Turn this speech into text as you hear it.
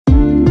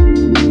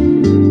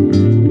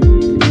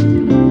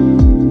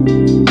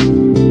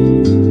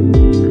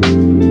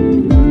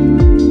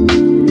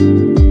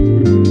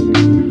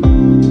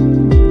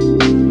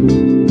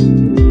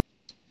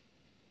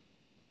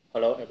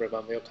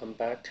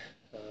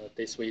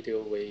this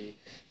video we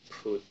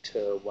put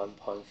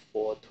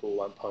 1.4 to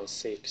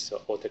 1.6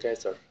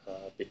 altogether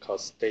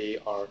because they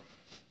are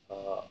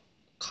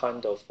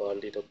kind of a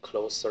little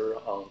closer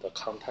on the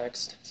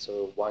context.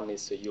 So one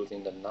is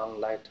using the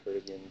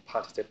non-letter in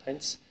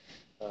participants.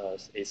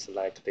 It's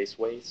like this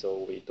way,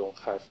 so we don't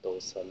have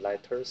those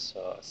letters.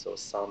 So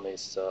some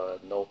is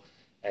no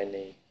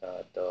any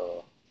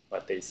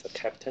this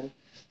captain.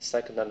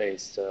 Secondly,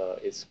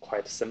 is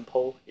quite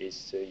simple.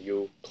 Is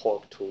you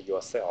talk to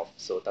yourself.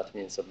 So that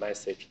means a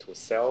message to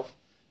self.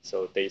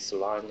 So this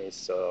line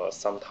is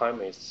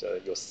sometimes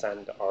you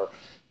send our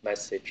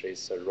message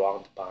is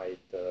round by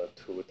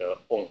to the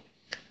on.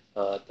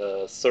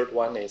 The third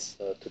one is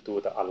to do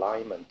the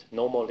alignment.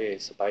 Normally,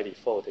 it's by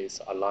default is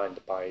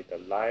aligned by the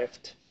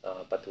left,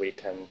 but we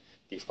can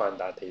define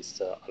that is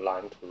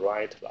aligned to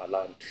right,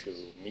 aligned to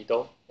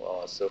middle,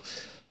 or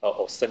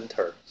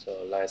center.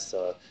 So let's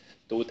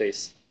do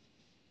this.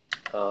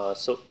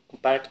 So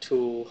back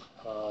to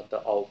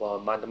our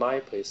mind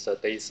map is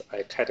this.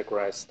 I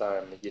categorize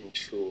them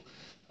into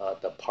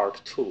the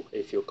part 2.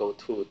 If you go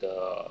to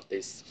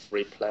this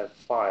free plan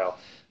file,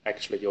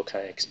 actually you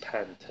can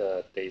expand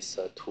this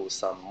to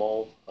some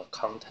more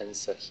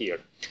contents here.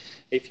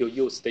 If you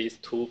use these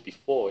two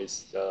before,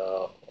 it's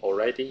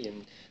already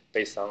in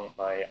based on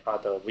my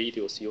other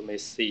videos, you may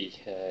see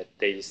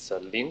this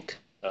link.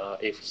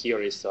 If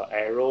here is an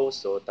arrow,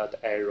 so that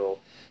arrow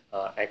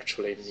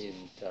actually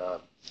means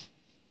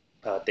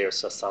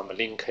there's some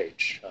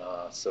linkage.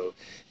 So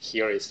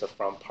here is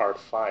from part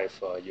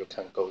 5, you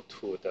can go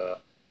to the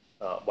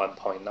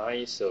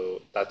 1.9,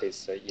 so that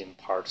is in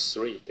part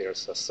 3.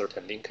 There's a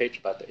certain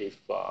linkage, but if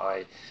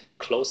I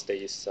close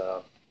this,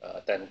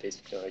 then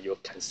this you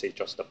can see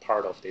just a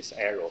part of this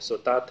arrow. So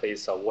that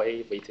is a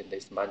way within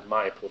this mind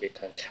map we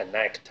can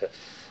connect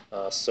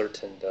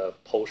certain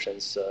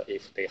portions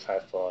if they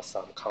have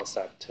some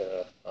concept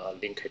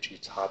linkage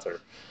each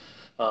other.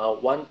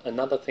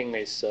 Another thing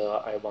is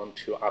I want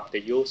to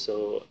update you.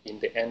 So in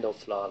the end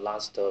of the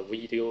last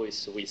video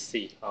is we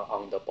see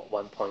on the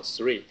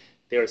 1.3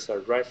 there's a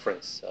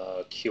reference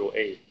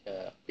QA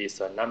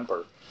with a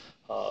number.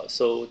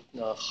 So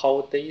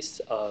how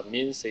this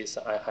means is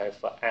I have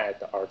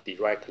add our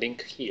direct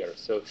link here.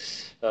 So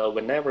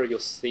whenever you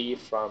see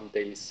from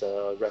this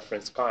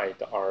reference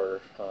guide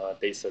or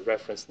this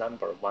reference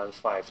number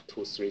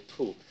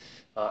 15232,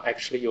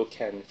 actually you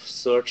can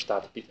search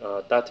that.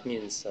 That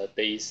means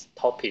this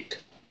topic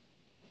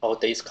or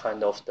this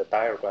kind of the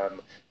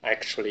diagram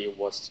actually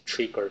was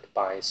triggered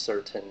by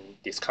certain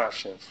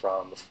discussion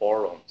from the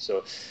forum.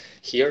 So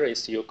here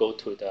is you go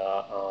to the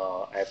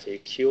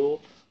FAQ,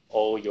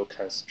 or you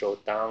can scroll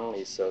down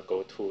is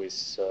go to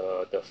is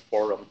the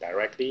forum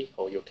directly,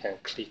 or you can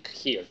click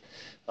here.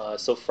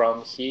 So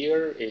from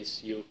here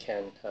is you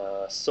can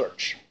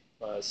search.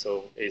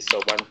 So it's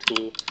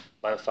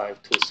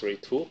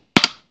 1215232.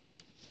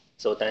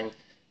 So then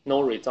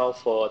no result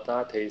for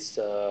that is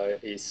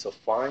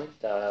fine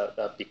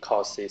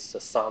because it's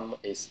sum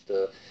is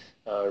the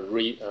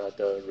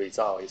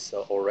result is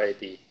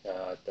already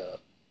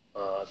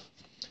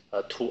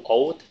too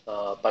old,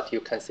 but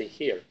you can see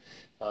here.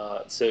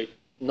 So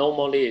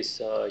normally is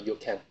you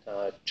can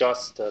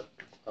just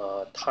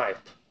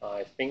type.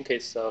 I think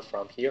it's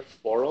from here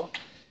forum.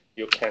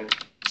 You can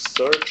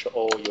search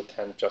or you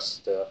can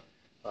just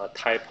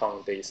type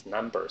on these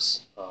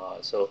numbers.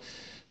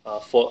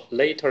 For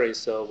later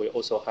is we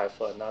also have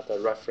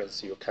another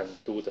reference. You can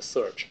do the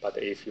search, but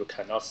if you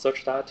cannot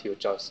search that, you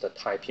just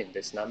type in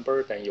this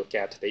number, then you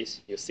get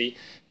this. You see,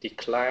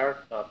 declare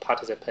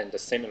participant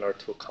similar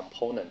to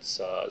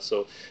components.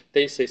 So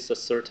this is a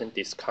certain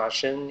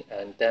discussion,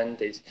 and then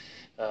this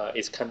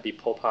it can be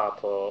pop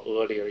up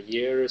earlier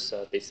years.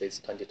 This is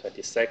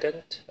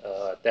 2022.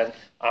 Then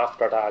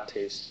after that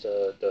is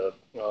the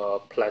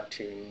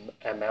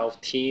PlantUML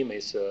team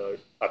is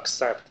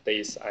accept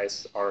this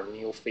as our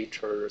new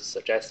feature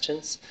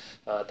suggestions.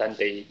 Then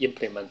they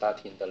implement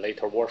that in the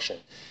later version.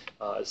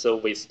 So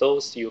with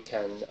those, you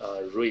can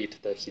read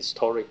the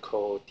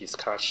historical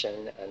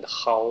discussion and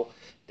how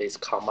this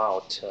come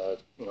out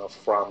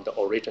from the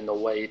original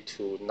way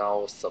to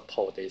now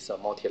support this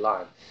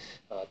multi-line,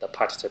 the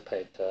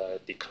participant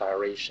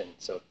declaration.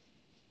 So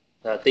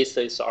this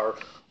is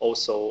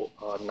also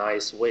a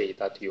nice way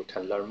that you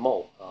can learn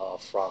more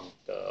from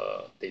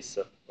this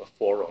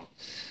forum.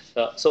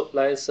 So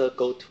let's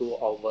go to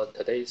our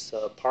today's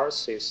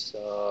parts is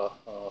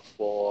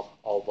for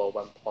our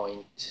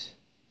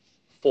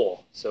 1.4.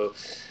 So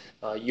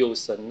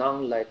use a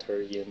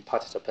non-letter in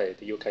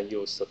participate. You can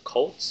use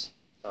quotes.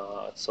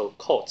 So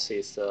quotes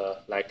is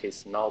like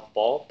it's now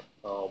Bob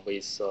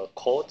with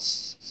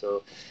quotes.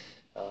 So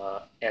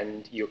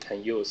and you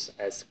can use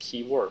as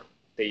keyword.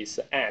 This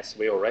as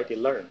we already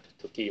learned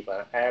to give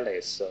an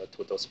alias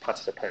to those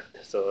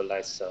participants. So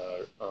let's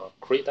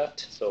create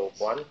that. So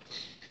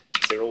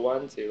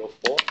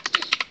 10104.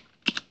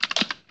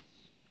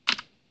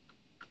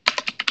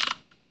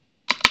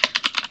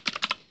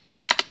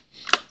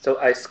 So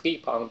I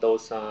skip on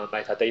those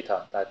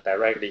metadata that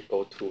directly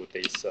go to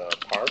this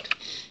part.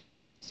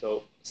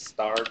 So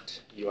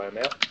start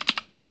UML.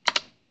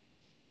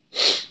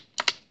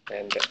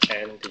 and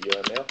end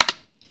UML.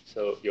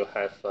 So you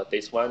have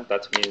this one.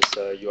 That means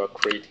you are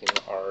creating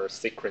our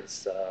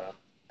sequence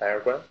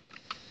diagram.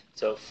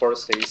 So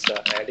first is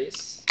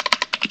Alice.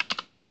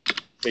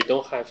 We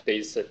don't have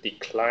this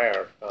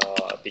declaring,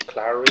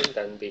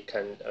 then we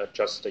can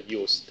just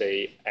use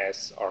the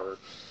as our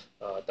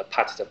the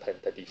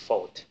participant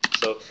default.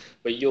 So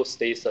we use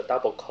this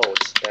double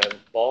quotes, then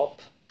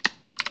Bob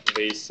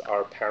with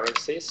our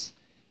parentheses,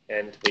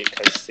 and we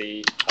can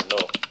see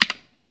hello.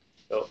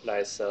 So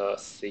let's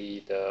see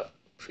the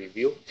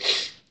preview.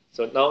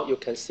 So now you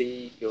can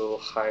see you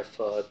have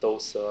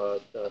those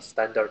the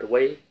standard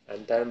way,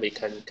 and then we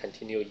can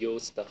continue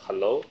use the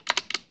hello.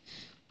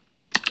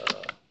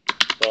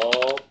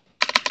 Bob.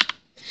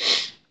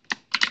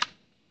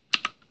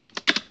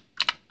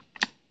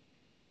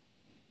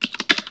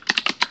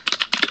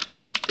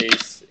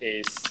 This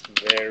is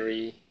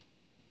very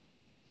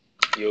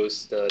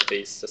used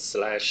this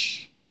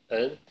slash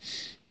n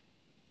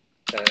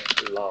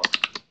and long.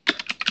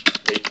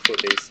 We put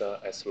this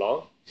as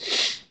long.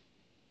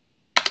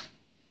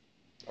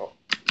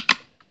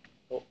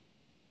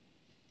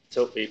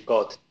 So we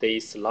got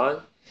this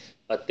line.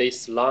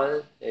 This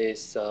line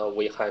is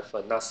we have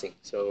nothing,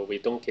 so we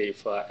don't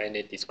give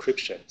any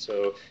description.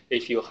 So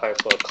if you have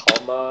a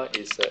comma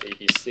is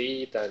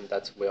ABC, then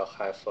that will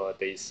have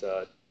this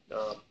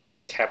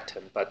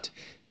captain. But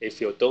if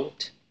you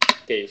don't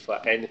give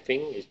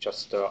anything, it's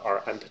just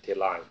our empty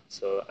line.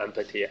 So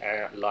empty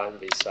line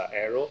with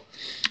arrow.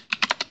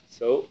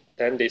 So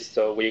then this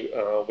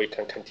we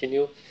can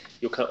continue.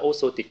 You can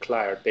also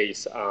declare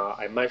this.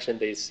 I mentioned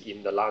this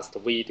in the last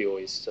video.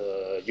 Is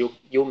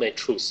you may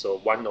choose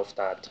one of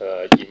that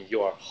in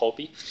your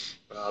hobby,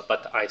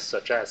 but I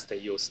suggest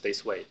use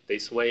this way.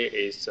 This way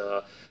is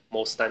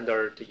more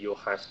standard. You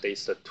have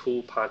this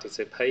two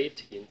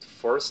participate in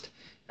first,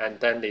 and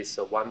then this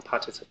one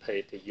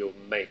participate you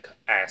make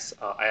as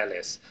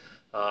Alice.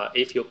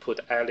 If you put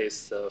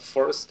Alice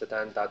first,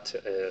 then that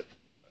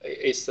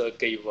is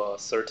give a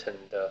certain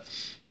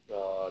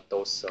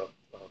those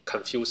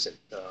confusion.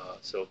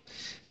 So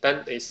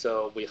then is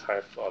we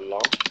have a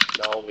long.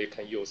 Now we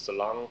can use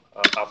long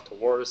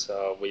afterwards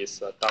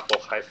with a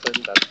double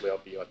hyphen. That will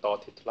be a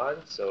dotted line.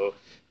 So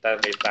then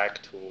we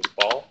back to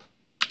Bob.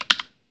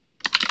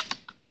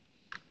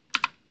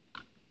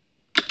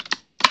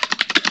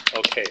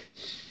 Okay.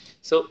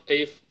 So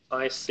if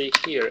I see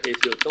here,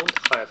 if you don't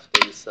have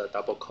these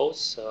double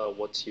quotes,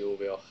 what you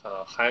will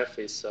have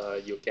is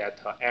you get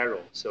an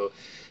arrow. So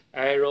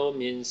arrow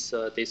means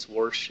this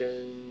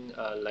version,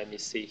 let me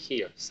see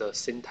here, so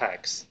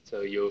syntax.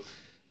 So you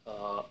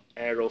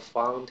arrow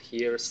found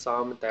here,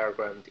 some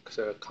diagram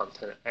declare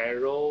content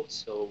arrow.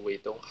 So we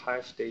don't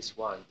have this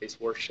one, this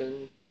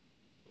version.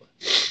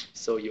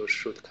 So you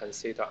should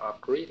consider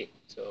upgrading.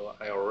 So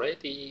I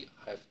already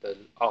have the,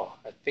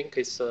 I think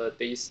it's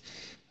this,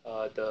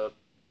 the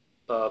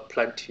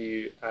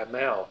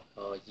PlantUML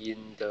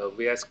in the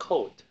VS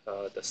Code,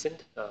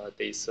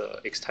 this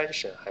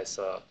extension has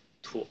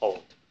too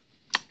old.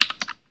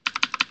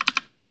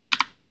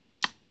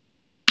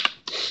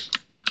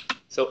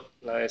 So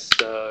let's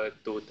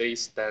do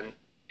this, then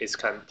it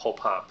can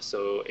pop up.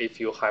 So if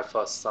you have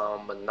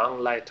some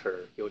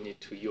non-letter, you need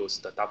to use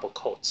the double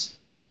quotes.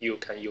 You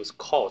can use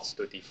quotes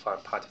to define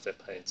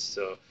participants.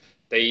 So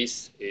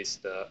this is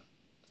the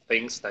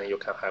things, then you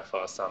can have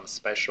some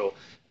special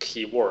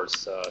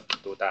keywords to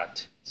do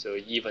that. So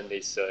even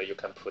this, you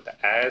can put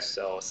as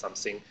or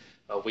something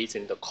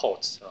within the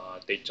quotes.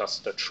 They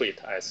just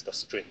treat as the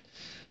string.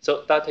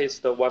 So that is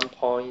the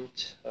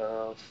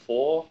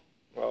 1.4,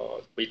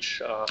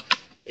 which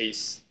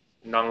is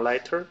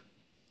non-letter.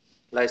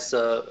 Let's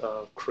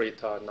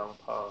create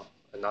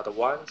another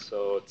one.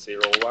 So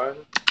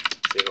 01,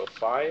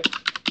 05.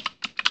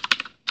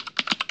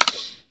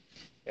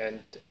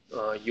 And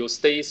use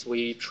this,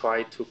 we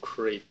try to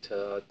create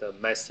the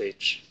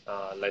message.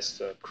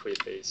 Let's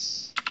create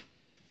this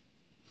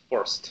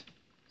first.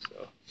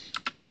 So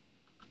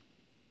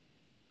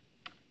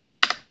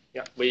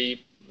yeah,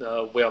 we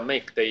will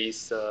make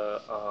this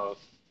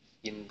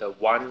in the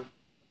one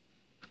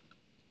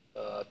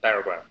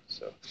diagram.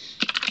 So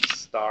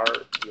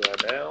start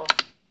UML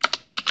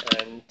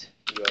and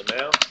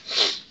UML.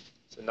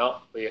 So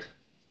now we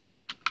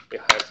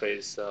have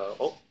is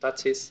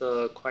that is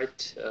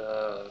quite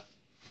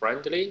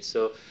friendly.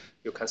 So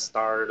you can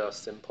start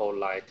simple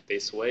like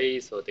this way.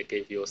 So they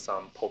give you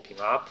some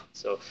popping up.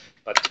 So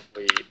but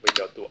we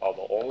will do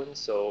our own.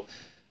 So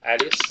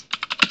Alice,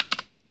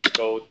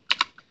 go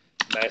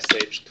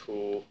message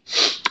to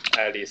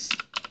Alice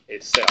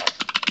itself.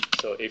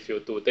 So if you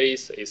do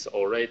this, it's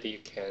already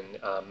can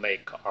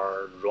make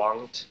our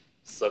round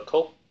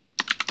circle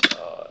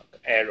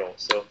arrow.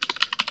 So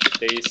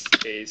this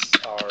is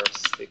our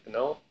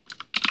signal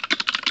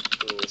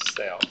to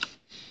self,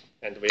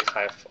 and we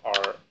have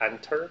our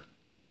enter.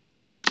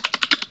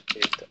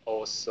 It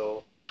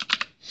also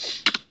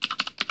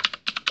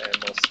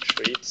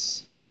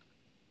demonstrates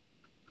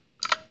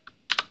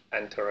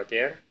enter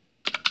again,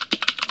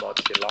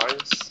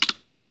 multi-lines,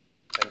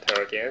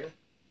 enter again.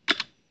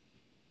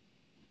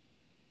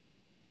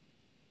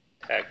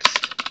 text.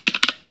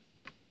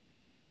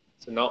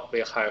 So now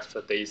we have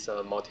these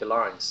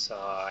multi-lines,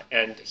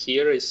 and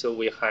here is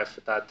we have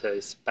that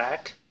is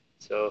back.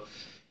 So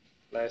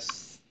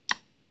let's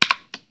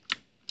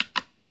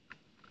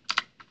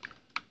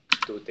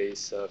do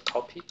this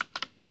copy.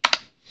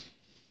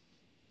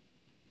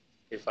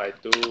 If I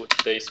do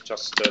this,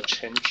 just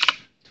change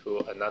to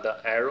another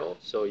arrow,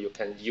 so you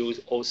can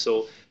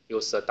also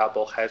use a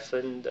double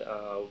hyphen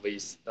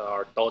with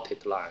our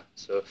dotted line.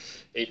 So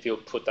if you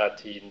put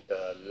that in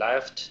the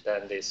left,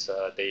 then this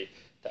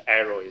the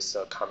arrow is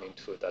coming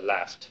to the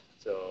left.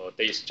 So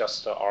this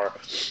just our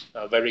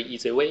very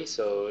easy way.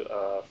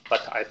 So,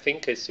 but I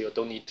think you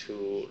don't need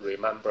to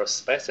remember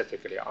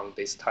specifically on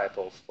this type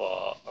of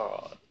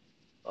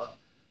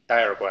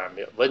diagram.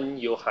 When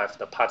you have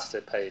the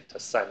participant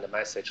send the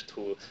message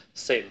to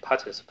same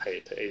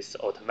participant, is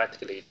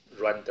automatically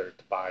rendered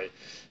by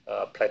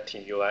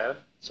PlantUML.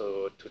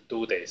 So to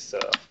do this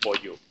for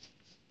you.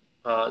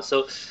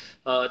 So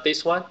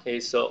this one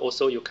is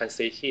also, you can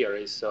see here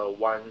is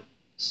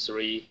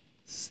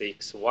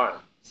 1361.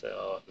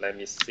 So let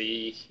me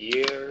see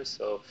here.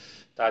 So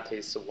that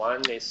is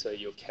one is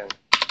you can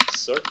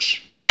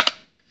search.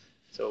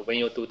 So when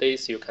you do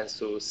this, you can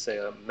send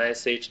a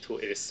message to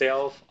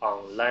itself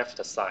on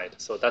left side.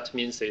 So that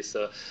means it's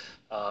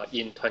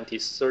in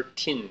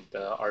 2013,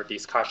 our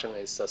discussion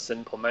is a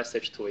simple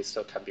message to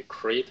itself can be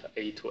created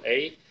A to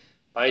A.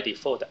 By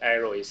default, the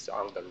arrow is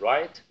on the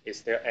right.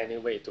 Is there any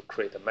way to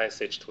create a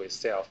message to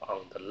itself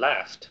on the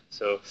left?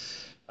 So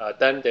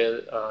then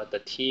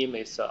the team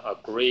is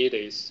agreed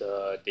is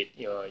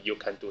you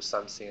can do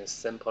something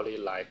simply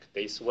like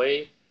this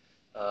way.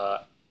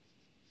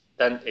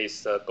 Then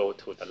is go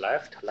to the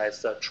left.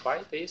 Let's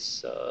try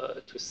this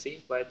to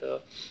see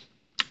whether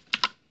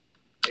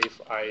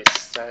if I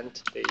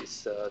send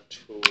this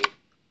to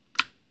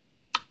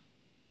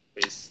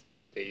this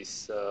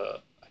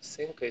I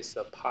think it's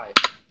a pipe.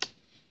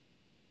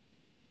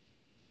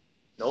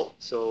 No,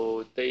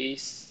 so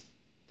this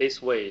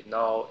way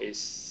now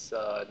is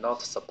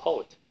not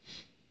support.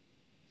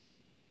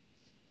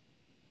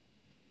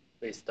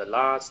 With the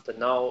last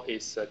now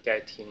is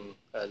getting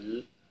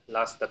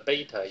last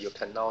beta you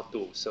can now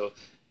do. So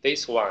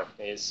this one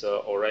is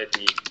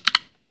already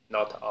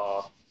not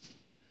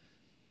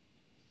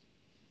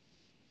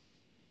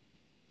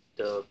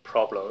the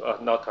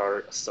problem, not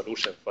our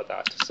solution for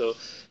that. So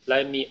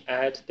let me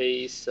add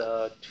this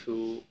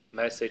to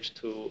message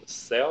to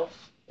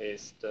self.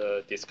 Is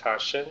the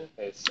discussion.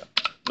 Is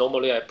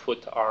normally I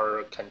put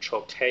our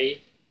Control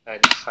K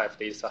and have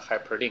this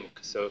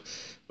hyperlink. So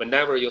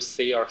whenever you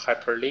see our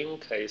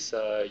hyperlink, is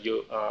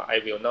I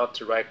will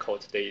not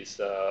record this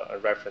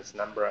reference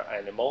number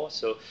anymore.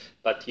 So,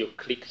 but you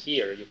click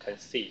here, you can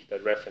see the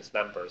reference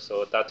number.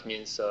 So that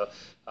means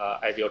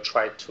I will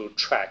try to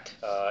track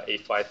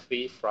if I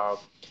see from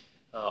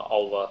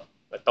our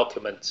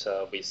document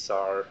with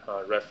our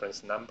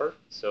reference number.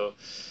 So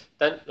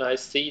then I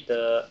see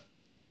the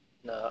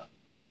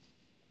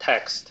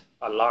text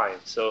align.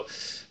 So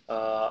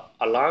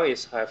align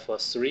is have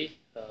three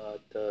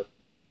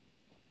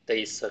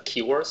these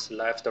keywords: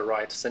 left,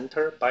 right,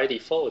 center. By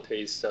default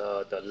is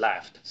the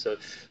left. So,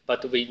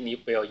 but we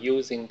are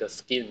using the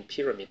skin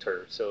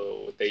parameter.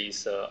 So there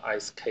is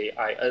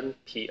SKIN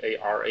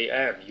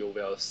PARAM. You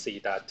will see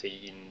that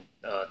in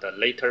the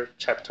later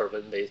chapter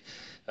when we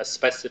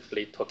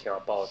specifically talking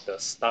about the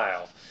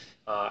style.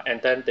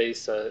 And then there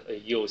is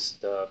use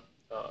the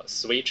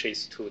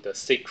switches to the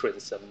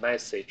sequence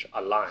message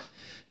align.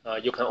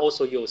 You can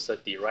also use the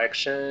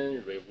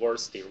direction,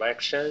 reverse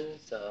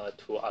directions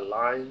to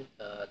align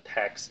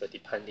text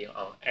depending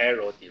on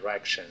arrow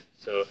direction.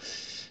 So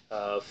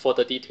for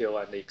the detail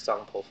and the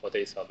example for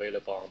this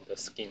available on the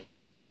skin,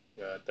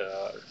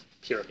 the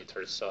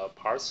parameters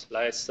parts.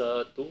 Let's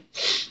do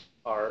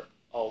our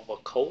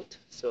code.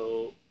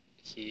 So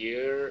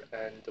here,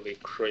 and we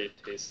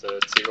create this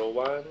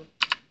 01,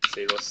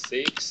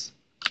 06.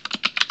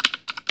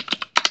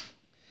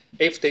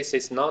 If this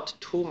is not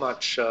too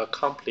much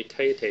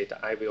complicated,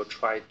 I will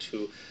try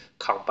to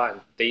combine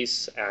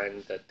this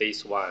and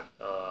this one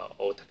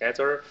all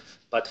together.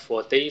 But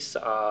for this,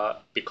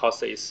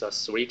 because it's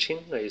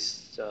switching,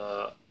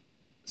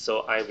 so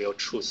I will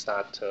choose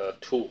that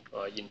two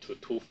into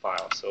two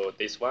files. So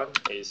this one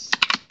is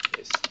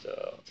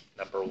the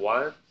number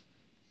one.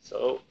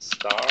 So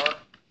star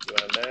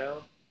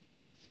UML.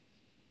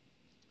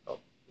 Oh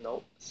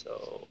no,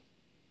 so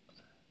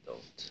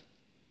don't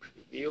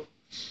preview.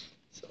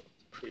 So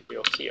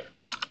preview here,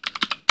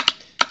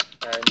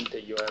 and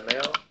the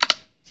UML,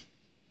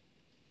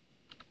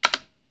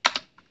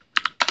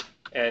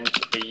 and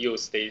we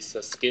use this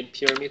skin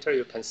parameter.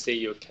 You can see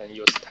you can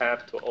use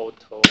tab to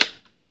auto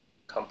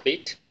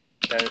complete,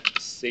 then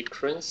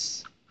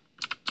sequence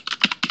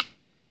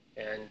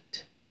and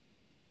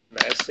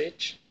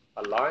message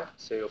align.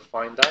 So you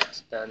find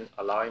that, then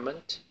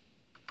alignment.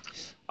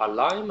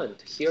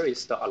 Alignment, here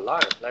is the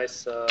align.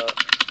 Let's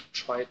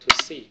try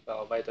to see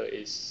whether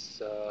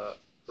it's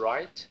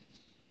right.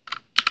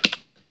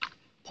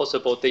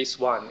 Possible this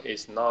one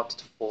is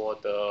not for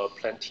the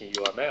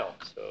PlantUML.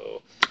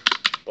 So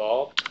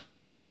Bob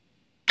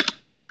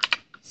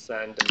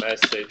send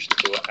message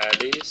to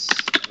Alice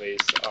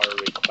with our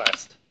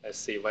request. Let's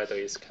see whether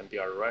it can be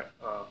a right.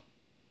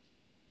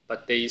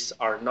 But these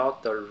are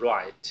not the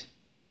right.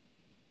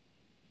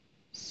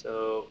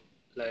 So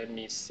let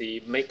me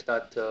see, make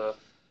that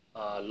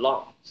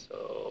long.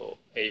 So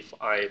if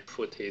I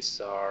put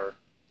is our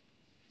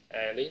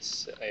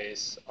Alice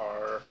is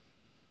our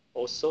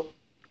also.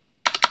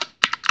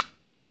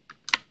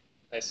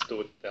 Let's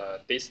do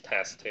this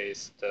test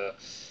is the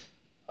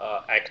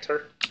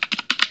actor.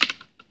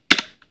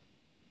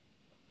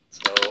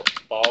 So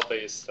Bob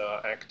is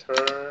the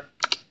actor,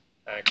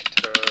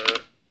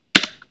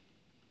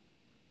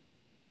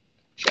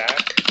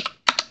 Jack,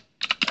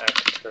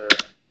 actor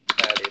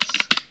Alice.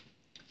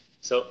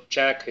 So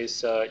Jack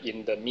is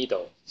in the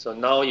middle. So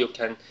now you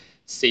can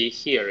see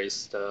here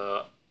is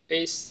the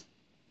is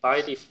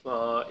by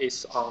default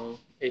is on.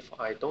 If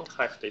I don't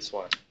have this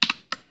one,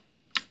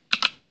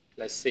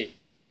 let's see,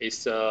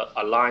 it's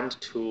aligned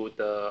to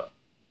the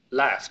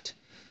left.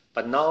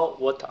 But now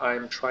what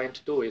I'm trying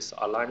to do is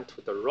align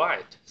to the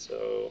right.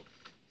 So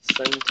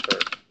center,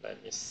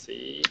 let me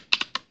see.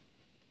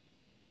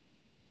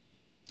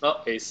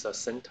 Oh, it's a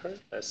center.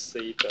 Let's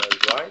see the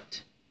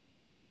right.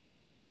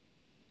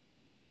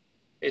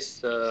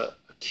 It's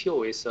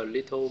Q is a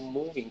little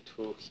moving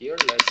to here.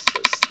 Let's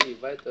see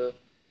whether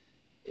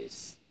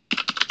it's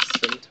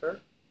center.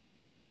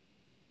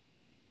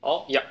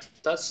 Oh, yeah,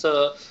 that's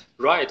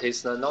right.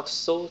 It's not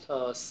so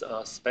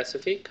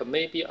specific.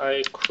 Maybe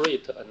I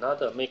create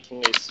another,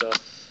 making it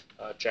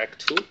Jack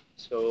 2.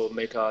 So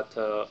make it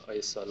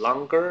is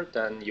longer.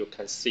 Then you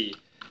can see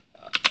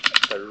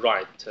the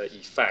right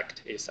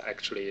effect is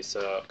actually is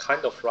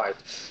kind of right.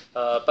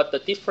 But the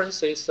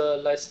difference is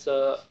let's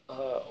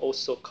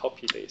also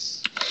copy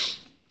this.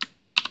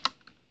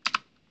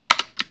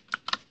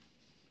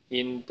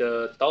 In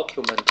the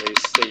document, they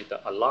say the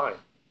align.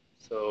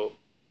 So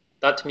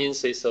that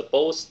means it's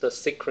both the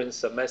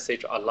sequence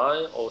message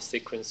align or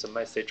sequence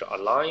message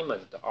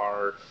alignment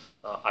are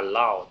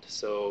allowed.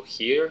 So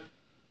here,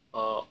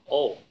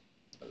 oh,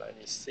 let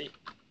me see.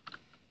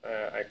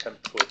 I can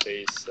put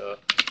this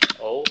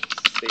O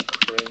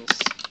sequence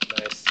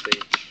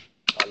message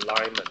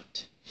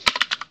alignment.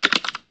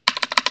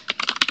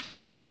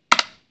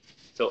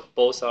 So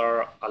both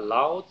are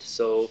allowed.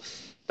 So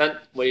then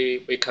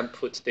we can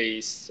put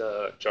this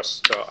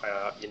just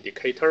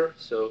indicator.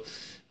 So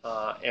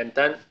and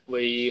then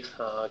we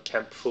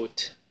can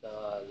put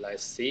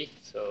let's see.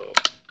 So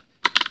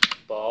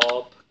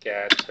Bob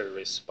get a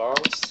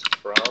response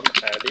from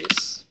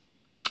Alice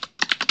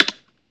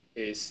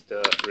is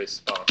the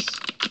response.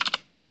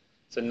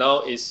 So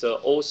now it's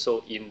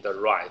also in the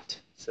right.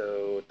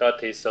 So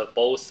that is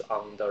both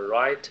on the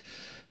right,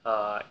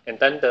 and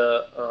then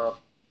the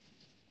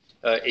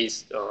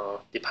is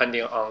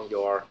depending on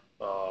your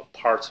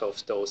part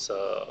of those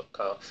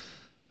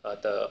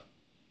the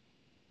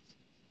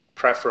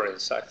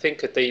preference. I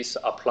think these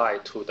apply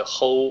to the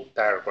whole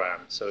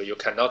diagram. So you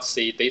cannot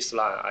see this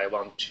line I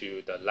want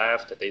to the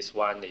left, this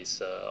one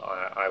is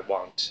I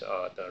want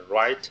the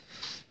right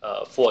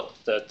for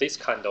this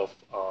kind of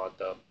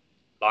the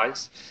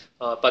lines.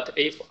 But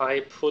if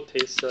I put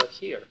this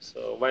here,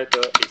 so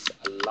whether it's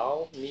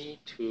allow me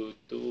to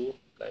do,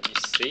 let me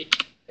see,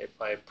 if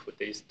I put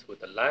this to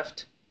the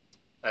left,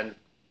 and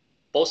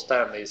both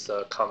them is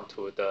come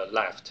to the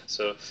left.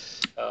 So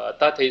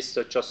that is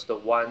just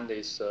one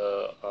is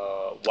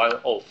one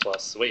off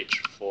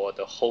switch for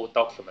the whole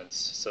documents.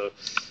 So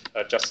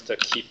just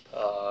keep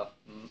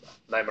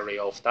memory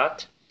of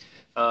that.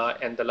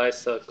 And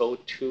let's go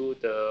to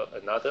the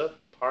another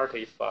part.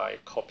 If I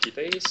copy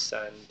this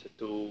and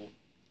do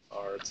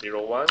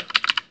R01,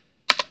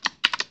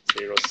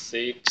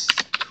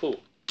 062,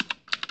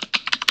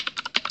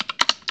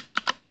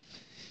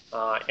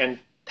 and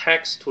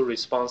text to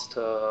response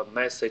to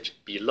message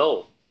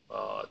below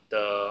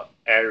the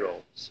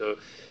arrow. So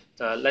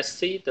let's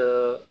see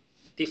the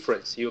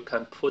difference. You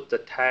can put the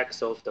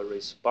text of the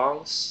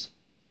response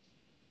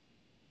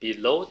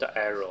below the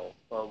arrow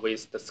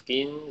with the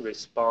skin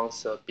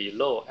response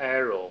below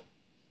arrow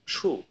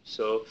true.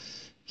 So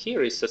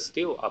here is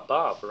still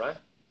above, right?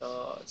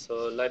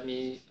 So let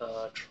me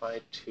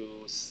try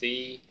to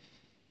see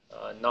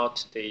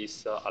not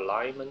this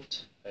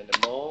alignment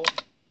anymore,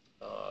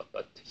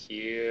 but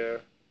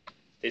here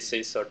this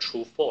is a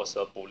true false,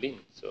 a boolean.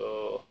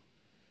 So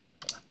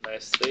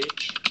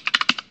message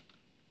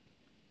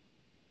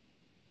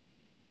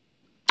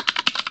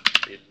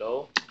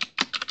below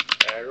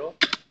arrow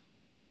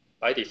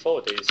by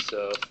default is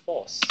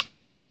false.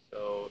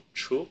 So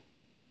true.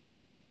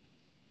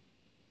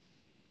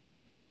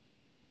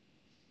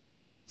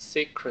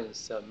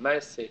 Sequence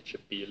message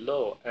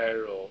below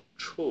arrow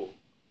true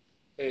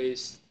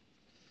is,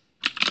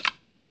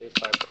 if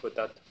I put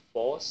that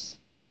false,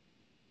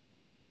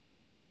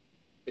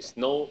 it's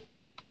no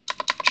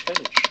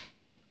change.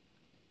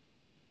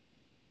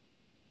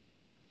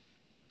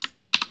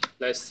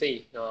 Let's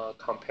see,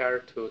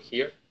 compared to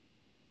here,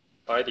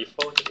 by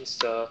default is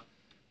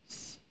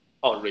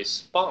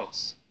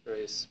response.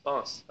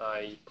 response.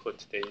 I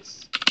put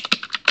this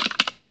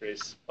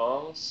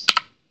response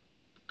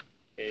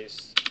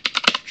is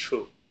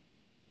true.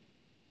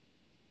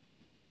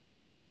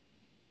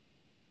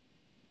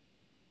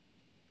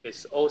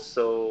 It's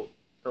also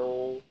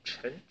no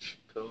change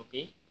to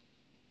me.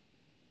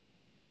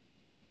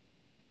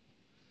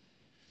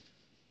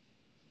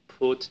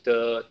 Put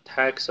the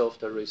text of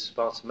the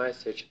response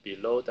message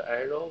below the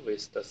arrow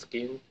with the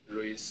skin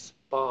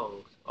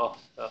response. Oh,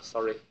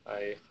 sorry,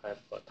 I have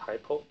a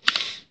typo.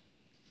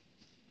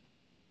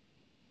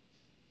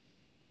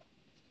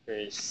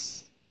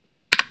 Response.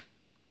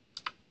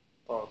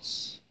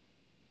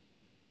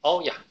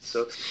 Oh yeah,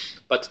 so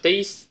but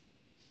this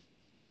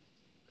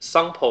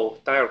sample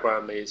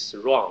diagram is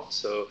wrong.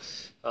 So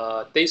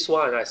this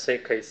one I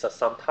think is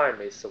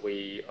sometimes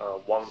we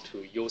want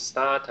to use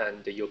that,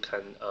 and you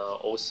can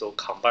also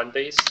combine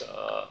this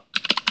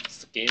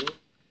skin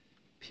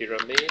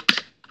pyramid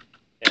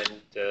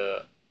and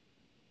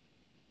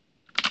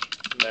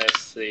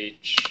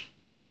message.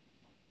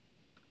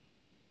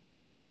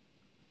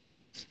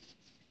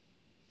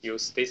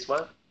 Use this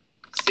one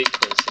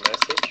sequence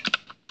message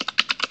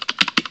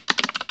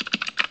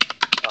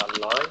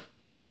align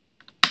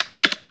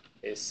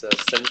is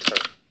center.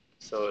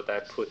 So I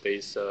put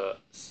this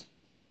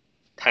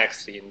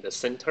text in the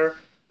center.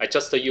 I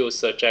just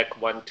use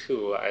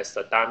Jack12 as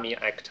a dummy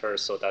actor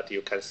so that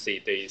you can see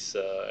this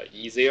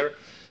easier.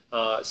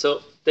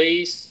 So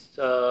this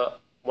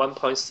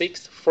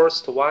 1.6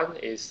 first one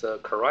is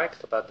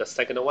correct, but the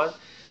second one,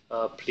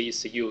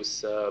 please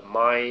use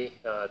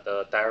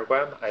the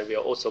diagram. I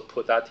will also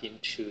put that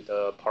into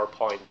the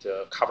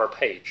PowerPoint cover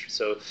page,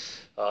 so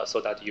so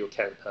that you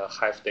can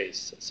have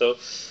this. So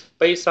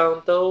based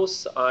on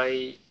those,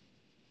 I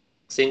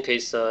think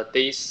is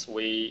this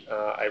we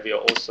I will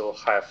also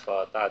have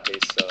that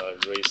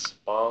is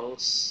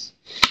response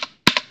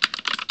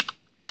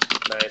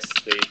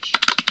message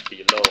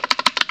below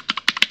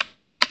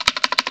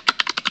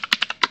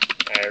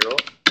arrow.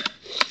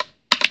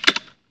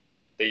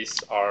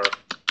 These are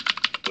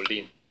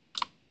Boolean.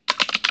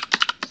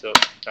 So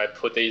I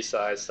put this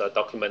as a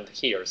document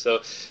here.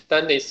 So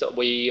then is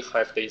we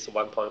have this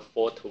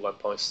 1.4 to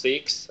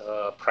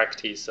 1.6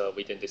 practice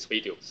within this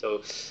video.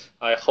 So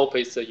I hope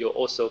is you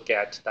also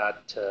get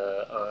that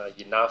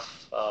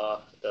enough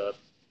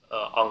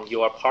on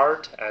your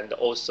part, and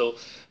also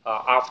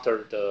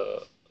after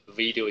the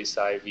video is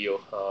I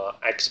will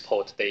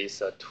export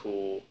this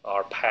to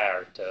our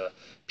paired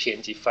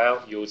PNG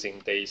file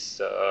using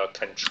this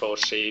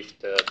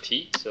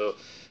Control-Shift-T. So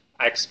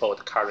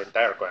export current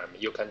diagram.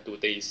 You can do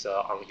this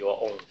on your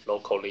own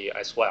locally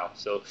as well.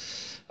 So,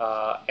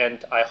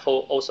 and I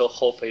also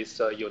hope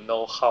is you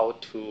know how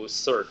to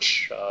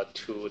search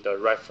to the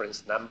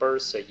reference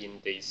numbers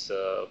in this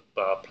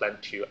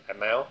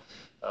PlantUML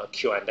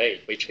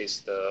Q&A, which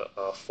is the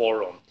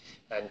forum,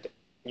 and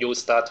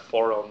use that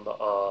forum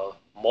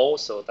more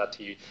so that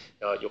you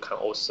can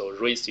also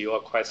raise your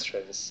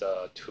questions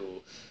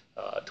to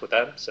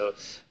them. So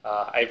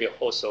I will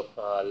also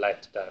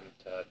let them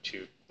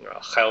to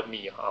help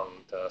me on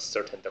the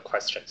certain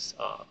questions.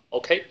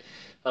 Okay.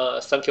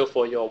 Thank you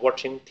for your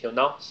watching till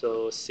now.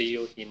 So see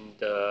you in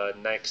the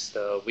next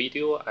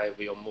video. I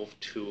will move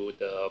to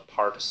the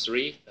part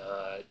 3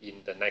 in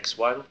the next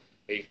one.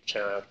 We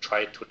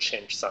try to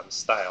change some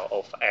style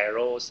of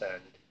arrows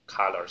and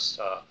colors.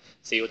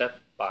 See you then.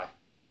 Bye.